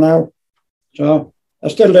trail now. So I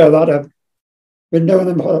still do that. I've been doing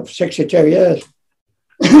them for 62 years.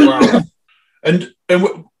 Wow. And I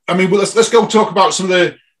mean, well, let's go talk about some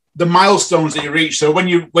of the milestones that you reached. So when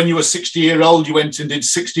you were 60-year-old, you went and did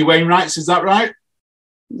 60 Wainwrights. Is that right?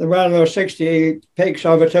 Well, there were 60 peaks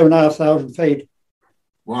over 2,500 feet.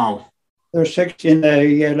 Wow. There were 60 in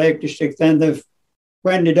the Lake District. Then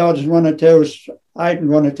Wendy Dodds one or two, I'd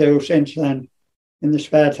one or two since then. In the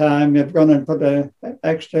spare time, you've gone and put an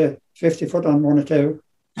extra 50 foot on one or two.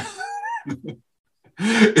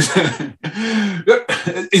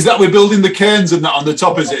 Is that we're building the cairns and that on the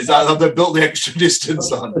top? Is that how they built the extra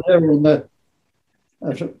distance on?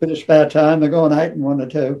 A bit of spare time, they're going out in one or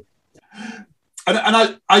two.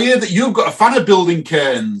 And I hear that you've got a fan of building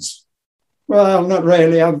cairns. Well, not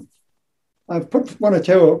really. I've put one or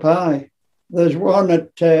two up high. There's one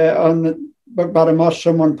on the Buckbottom Moss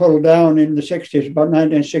someone pulled down in the 60s, about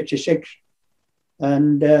 1966.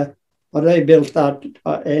 And they built that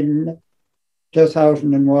in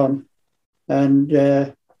 2001. And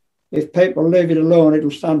if people leave it alone,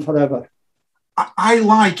 it'll stand forever. I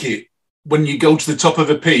like it when you go to the top of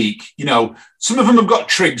a peak. You know, some of them have got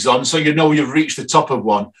trigs on, so you know you've reached the top of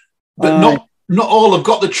one. But not all have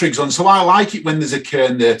got the trigs on. So I like it when there's a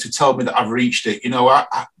cairn there to tell me that I've reached it. You know,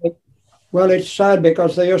 Well, it's sad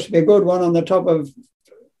because there used to be a good one on the top of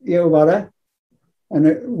Uwara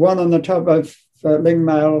and one on the top of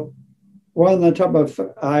Lingmail, one on the top of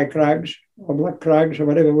High Crags or Black Crags or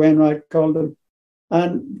whatever Wainwright called them.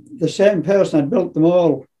 And the same person had built them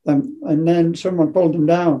all, and then someone pulled them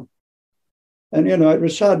down. And, you know, it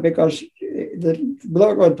was sad because the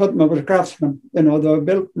bloke who had put them up was a craftsman. You know, they were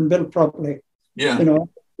built properly. Yeah. You know,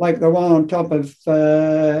 like the one on top of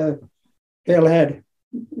Gale Head.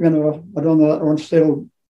 You know, I don't know that one's still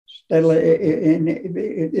in,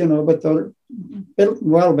 you know, but they're built,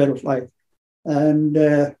 well built, like. And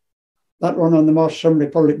that one on the moss, somebody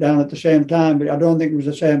pulled it down at the same time, but I don't think it was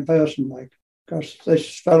the same person, like, because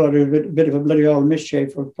this fella was a bit of a bloody old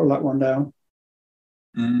mischief would pull that one down.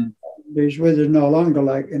 Mm. He's with us no longer,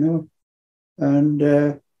 like, you know.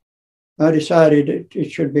 And I decided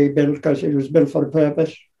it should be built because it was built for a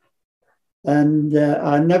purpose. And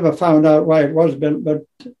I never found out why it was built, but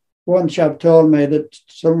one chap told me that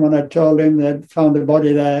someone had told him they'd found a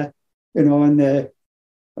body there, you know, in the,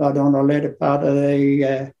 I don't know, later part of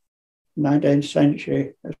the 19th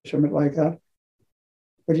century or something like that.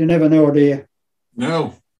 but you never know, do you?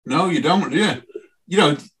 No, you don't. Yeah,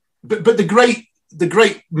 but the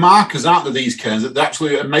great markers, aren't there? These cairns, they're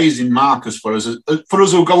absolutely amazing markers for us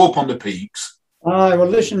who go up on the peaks. I well,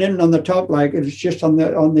 listening on the top, like it's just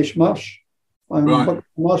on this moss, Right.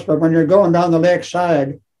 moss. But when you're going down the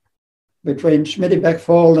lakeside between Smithybeck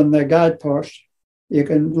Fold and the guidepost, you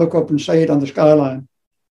can look up and see it on the skyline,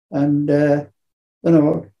 and a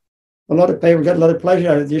lot of people get a lot of pleasure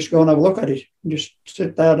out of just go and have a look at it. Just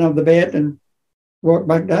sit there and have the bait and walk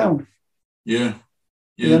back down. Yeah.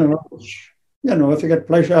 If you get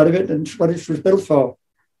pleasure out of it, and it's what it was built for.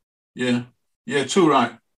 Yeah. Too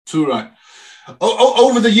right.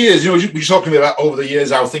 Over the years, you're talking about over the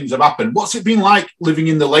years how things have happened. What's it been like living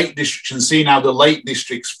in the Lake District and seeing how the Lake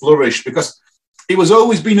District's flourished? Because it was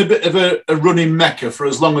always been a bit of a running mecca for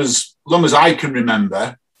as long as I can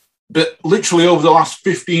remember. But literally over the last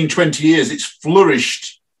 15, 20 years, it's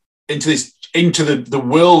flourished into the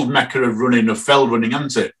world mecca of running, of fell running,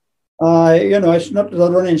 hasn't it? It's not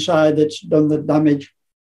the running side that's done the damage.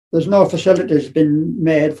 There's no facilities been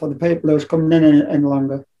made for the people who's coming in any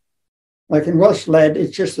longer. Like in Westlead,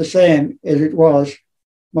 it's just the same as it was,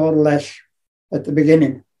 more or less, at the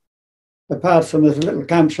beginning. Apart from there's a little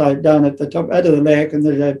campsite down at the top end of the lake, and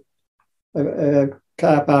there's a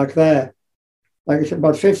car park there. Like I said,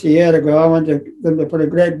 about 50 years ago, I wanted them to put a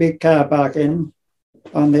great big car park in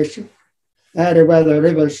on this area where the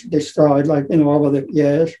river's destroyed, over the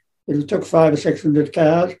years. It took 500 or 600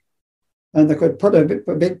 cars, and they could put a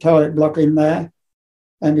big toilet block in there,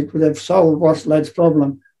 and it would have solved Westlead's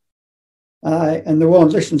problem. And they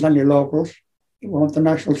won't listen to any locals. They want the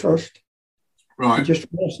National Trust. Right. You're just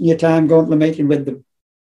wasting your time going to the meeting with them.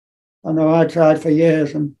 I know I tried for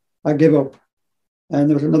years, and I give up. And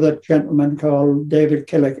there was another gentleman called David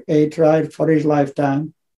Killick. He tried for his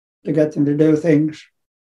lifetime to get them to do things.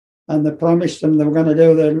 And they promised them they were going to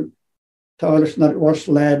do the toilets that was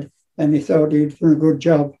led, and he thought he'd done a good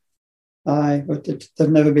job. But they've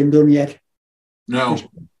never been done yet. No. It's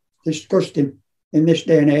disgusting in this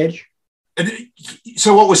day and age. And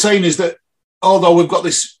so what we're saying is that although we've got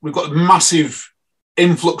massive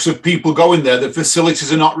influx of people going there, the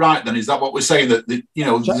facilities are not right. Then is that what we're saying? That there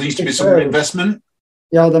needs to be some investment?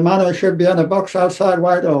 Yeah, the manor should be on a box outside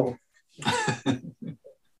Whitehall.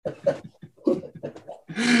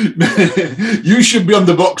 You should be on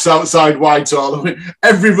the box outside Whitehall.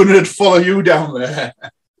 Everyone would follow you down there.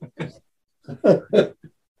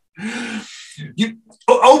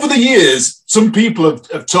 Over the years, some people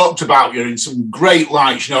have talked about you in some great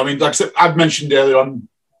lights. Like I said, I've mentioned earlier on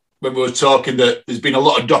when we were talking that there's been a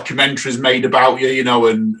lot of documentaries made about you,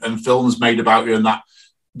 and films made about you and that.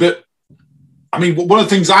 But one of the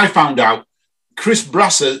things I found out, Chris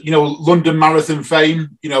Brasser, London Marathon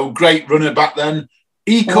fame, great runner back then,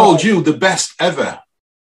 he called you the best ever.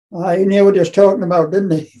 He knew what he was talking about,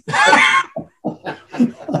 didn't he?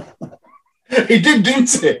 He did,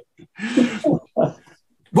 didn't he?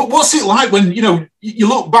 But what's it like when, you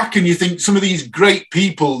look back and you think some of these great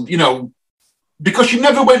people, because you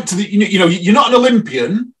never went to you're not an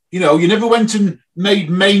Olympian, you never went and made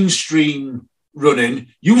mainstream running.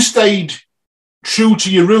 You stayed true to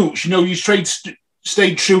your roots. You stayed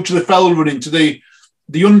true to the fell running, to the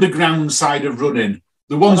underground side of running,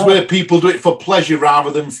 the ones where people do it for pleasure rather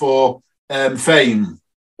than for fame.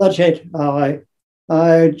 That's it.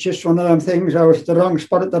 I just one of them things. I was at the wrong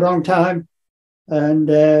spot at the wrong time, and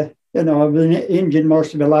I've been injured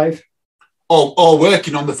most of my life. Or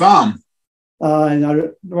working on the farm.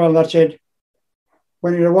 Well, that's it.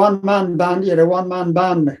 When you're a one-man band, you're a one-man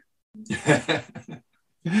band.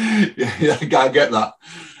 Yeah, I get that.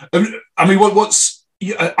 I've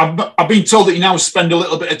been told that you now spend a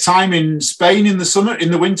little bit of time in Spain in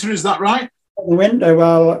the winter. Is that right? In the winter,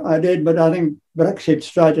 well, I did, but I think Brexit's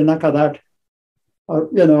tried to knock at that.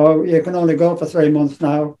 You can only go for 3 months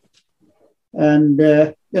now. And,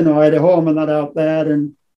 I had a home and that out there,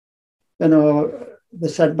 and, the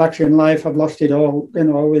setbacks in life, I've lost it all,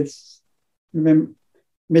 with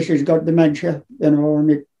Mrs. got dementia,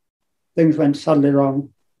 and things went sadly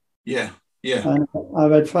wrong. Yeah. And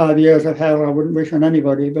I've had 5 years of hell I wouldn't wish on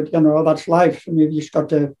anybody, but, that's life, and you've just got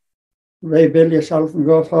to rebuild yourself and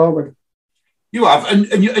go forward. You have,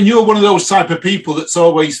 and you're one of those type of people that's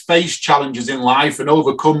always faced challenges in life and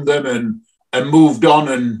overcome them and moved on,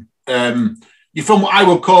 and you're from what I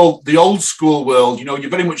would call the old school world. You're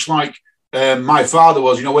very much like my father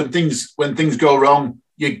was. When things go wrong,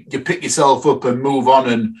 you pick yourself up and move on.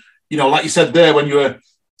 And like you said there, when you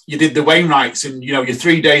did the Wainwrights, and you're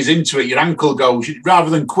 3 days into it, your ankle goes. Rather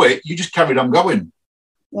than quit, you just carried on going.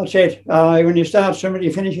 That's it. When you start something,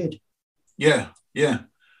 you finish it. Yeah.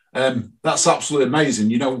 That's absolutely amazing.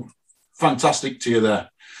 You know, fantastic to you there.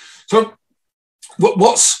 So,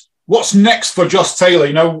 what's next for Joss Taylor?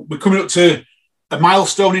 You know, we're coming up to a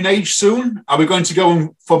milestone in age soon. Are we going to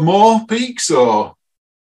go for more peaks, or?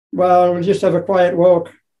 Well, we'll just have a quiet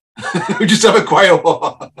walk. We just have a quiet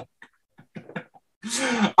walk.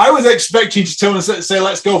 I was expecting to tell us, say,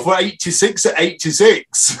 let's go for 86 at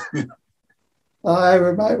 86. We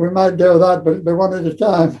might do that, but it'll be one at a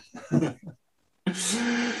time.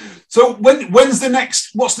 So what's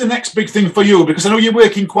the next big thing for you? Because I know you're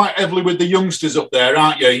working quite heavily with the youngsters up there,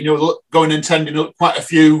 aren't you? You know, going and tending up quite a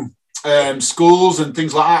few schools and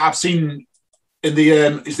things like that. I've seen in the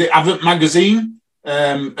is the Advent magazine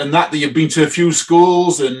and that you've been to a few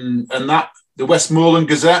schools and that the Westmoreland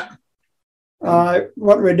Gazette.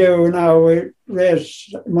 What we do now, we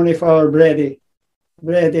raise money for Brady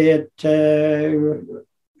at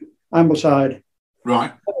Ambleside.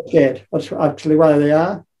 Right. Gate. That's actually where they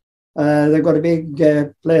are. They've got a big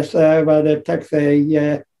place there where they take the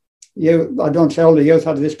youth. I don't say all the youth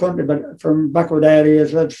out of this country, but from backward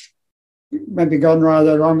areas that's maybe gone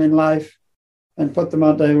rather wrong in life, and put them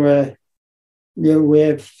onto a new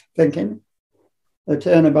way of thinking. They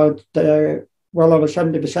turn about well over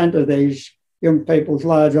 70% of these young people's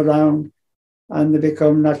lives around, and they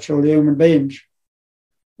become natural human beings,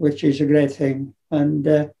 which is a great thing. And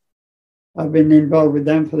I've been involved with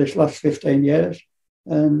them for this last 15 years,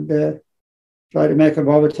 and try to make a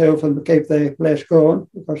bob or two for them to keep the place going,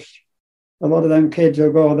 because a lot of them kids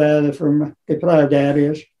will go there, they're from deprived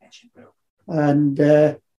areas. And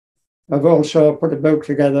I've also put a book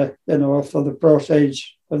together, you know, for the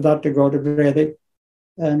proceeds of that to go to Brady.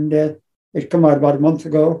 And it's come out about a month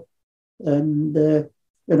ago. And, you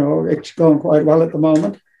know, it's going quite well at the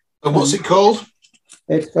moment. And what's it called?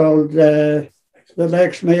 It's called The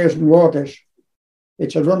Lakes, Meres and Waters.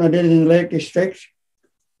 It's a run I did in the Lake District.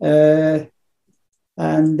 And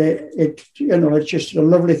you know, it's just a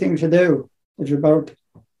lovely thing to do. It's about,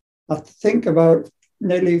 I think about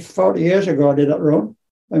nearly 40 years ago I did that run,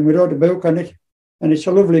 and we wrote a book on it, and it's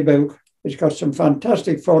a lovely book. It's got some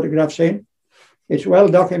fantastic photographs in. It's well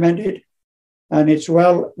documented, and it's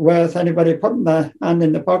well worth anybody putting their hand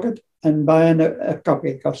in the pocket and buying a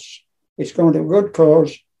copy, because it's going to a good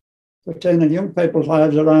cause for turning young people's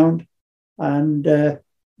lives around, and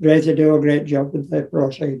Brady do a great job with their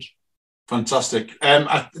proceeds. Fantastic.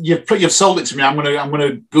 You've sold it to me. I'm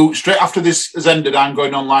gonna go straight after this has ended. I'm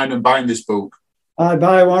going online and buying this book. I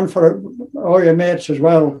buy one for all your mates as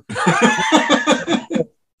well.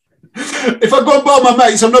 If I go and buy my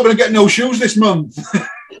mates, I'm not going to get no shoes this month.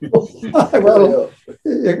 Well,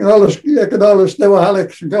 you can always do a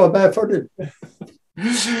Alex and go barefooted.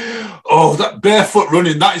 Oh, that barefoot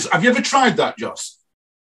running! That is. Have you ever tried that, Joss?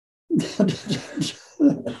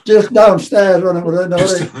 Just downstairs when it was in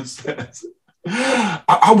Just downstairs.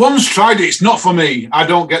 I once tried it. It's not for me. I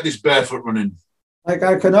don't get this barefoot running. Like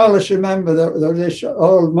I can always remember that there was this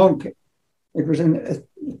old monk. It was in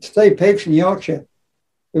Three Peaks in Yorkshire.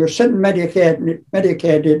 He was sitting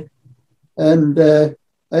medicated, and I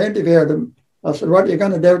interviewed him. I said, "What are you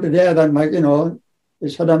going to do today then, Mike?" You know, he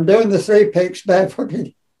said, "I'm doing the Three Peaks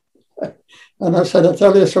barefooted." And I said, "I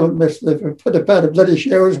tell you something, mister, if you put a pair of bloody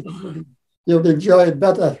shoes, you'll enjoy it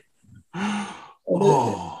better."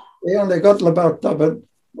 Oh. He only got to about top of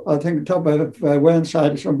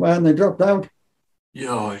Whernside somewhere, and they dropped out.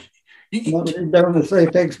 Yeah. Down the Three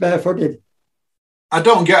Peaks barefooted. I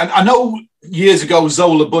don't get it. I know years ago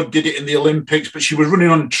Zola Budd did it in the Olympics, but she was running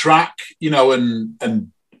on track, you know, and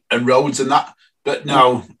roads and that. But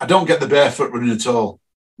no, I don't get the barefoot running at all.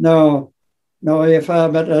 No, you're far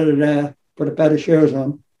better put a pair of shoes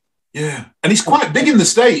on. Yeah, and it's quite big in the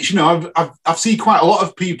States. You know, I've seen quite a lot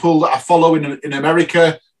of people that I follow in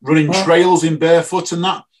America running trails in barefoot and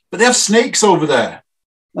that, but they have snakes over there.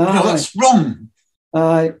 You know, that's wrong.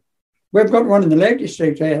 We've got one in the Lake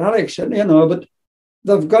District here, Alex, you know, but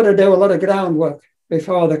they've got to do a lot of groundwork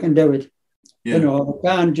before they can do it. Yeah. You know, they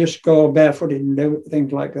can't just go barefooted and do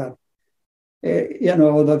things like that. You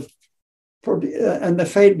know, and the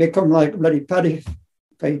feet become like bloody paddy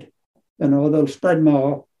feet. You know, they'll spread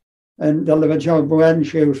more, and they'll have a job wearing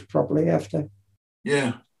shoes properly after.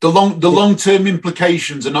 Yeah, the long-term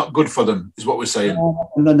implications are not good for them, is what we're saying.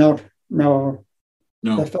 And they're not. No.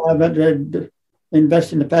 They're far better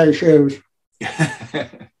invest in a pair of shoes.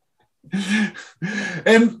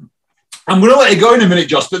 I'm going to let you go in a minute,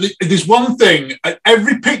 Joss, but there's one thing.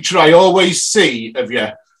 Every picture I always see of you,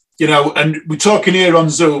 you know, and we're talking here on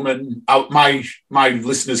Zoom, and my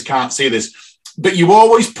listeners can't see this, but you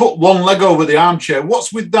always put one leg over the armchair.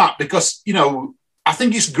 What's with that? Because, you know, I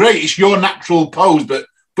think it's great. It's your natural pose, but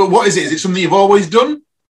what is it? Is it something you've always done?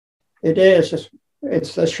 It is.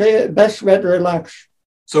 It's the best way to relax.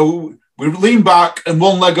 So we lean back and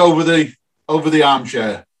one leg over the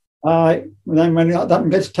armchair. Aye. And then when that one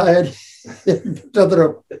gets tired, the other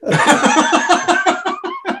up.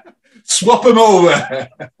 Swap them over.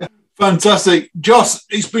 Fantastic. Joss,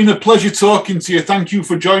 it's been a pleasure talking to you. Thank you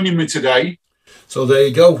for joining me today. So there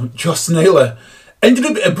you go, Joss Naylor. Ended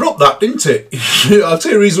a bit abrupt, that, didn't it? I'll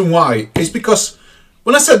tell you the reason why. It's because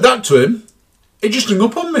when I said that to him, he just hung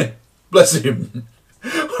up on me. Bless him.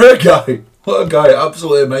 What a guy. What a guy.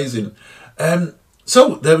 Absolutely amazing.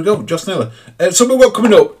 So there we go, Joss Naylor. So we've got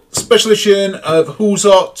coming up, special edition of Who's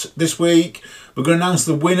Hot this week. We're going to announce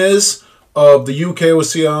the winners of the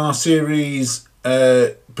UKOCR series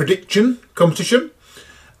prediction competition.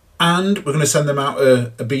 And we're going to send them out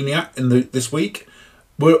a beanie hat this week.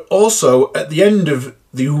 We're also, at the end of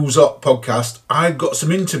the Who's Hot podcast, I've got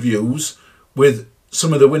some interviews with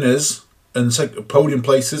some of the winners and podium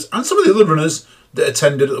places and some of the other runners that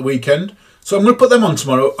attended at the weekend. So I'm going to put them on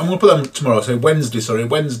tomorrow.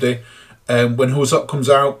 Wednesday, when Who's Hot comes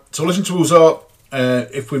out. So listen to Who's Hot.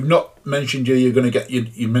 If we've not mentioned you, you're going to get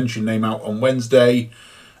your mention name out on Wednesday.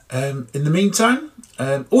 In the meantime,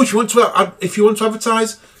 if you want to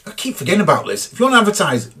advertise, I keep forgetting about this. If you want to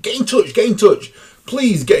advertise, get in touch.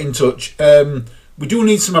 Please get in touch. We do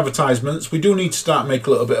need some advertisements. We do need to start making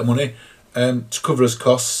a little bit of money to cover us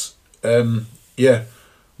costs.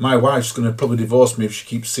 My wife's going to probably divorce me if she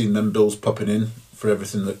keeps seeing them bills popping in for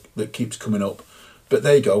everything that keeps coming up. But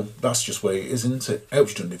there you go. That's just where it is, isn't it? I hope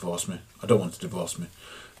she doesn't divorce me. I don't want to divorce me.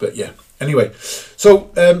 But yeah. Anyway.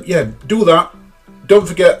 So, do that. Don't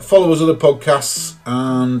forget, follow us other podcasts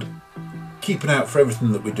and keep an eye out for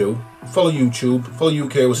everything that we do. Follow YouTube. Follow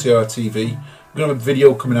UKOCR TV. We're going to have a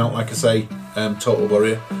video coming out, like I say, Total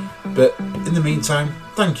Warrior. But in the meantime,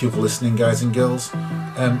 thank you for listening, guys and girls.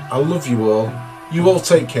 I love you all. You all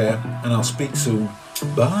take care, and I'll speak soon.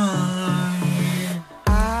 Bye.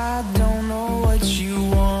 I don't know what you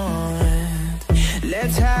want.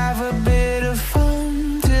 Let's have a bit of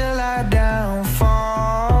fun till I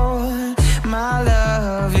downfall. My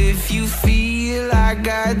love, if you feel like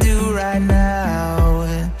I do right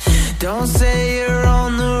now, don't say you're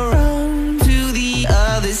on the run to the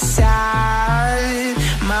other side,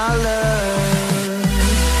 my love.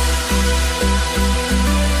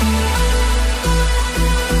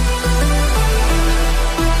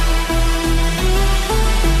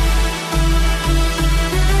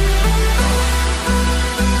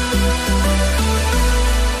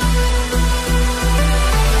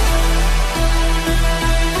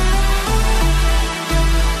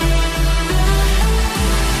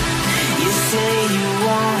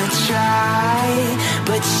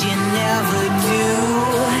 But you never do.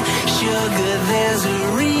 Sugar, there's a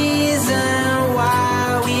reason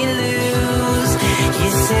why we lose. You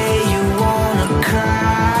say you wanna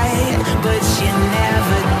cry, but you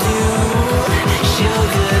never do.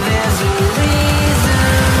 Sugar, there's a reason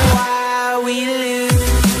why we lose.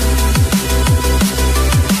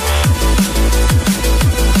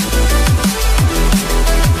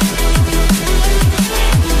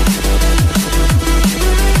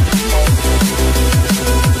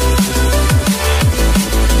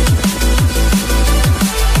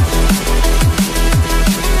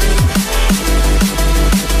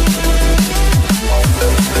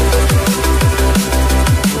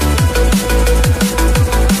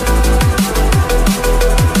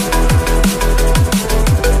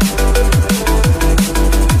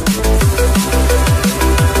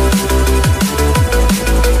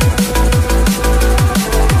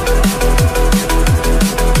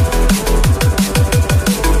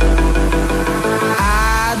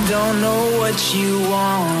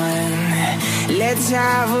 Let's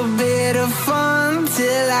have a bit of fun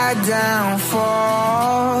till I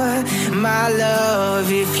downfall. My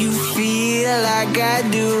love, if you feel like I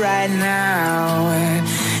do right now,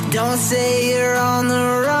 don't say you're on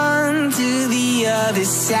the run to the other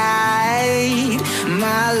side,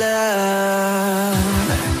 my love.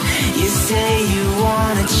 You say you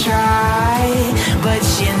wanna try,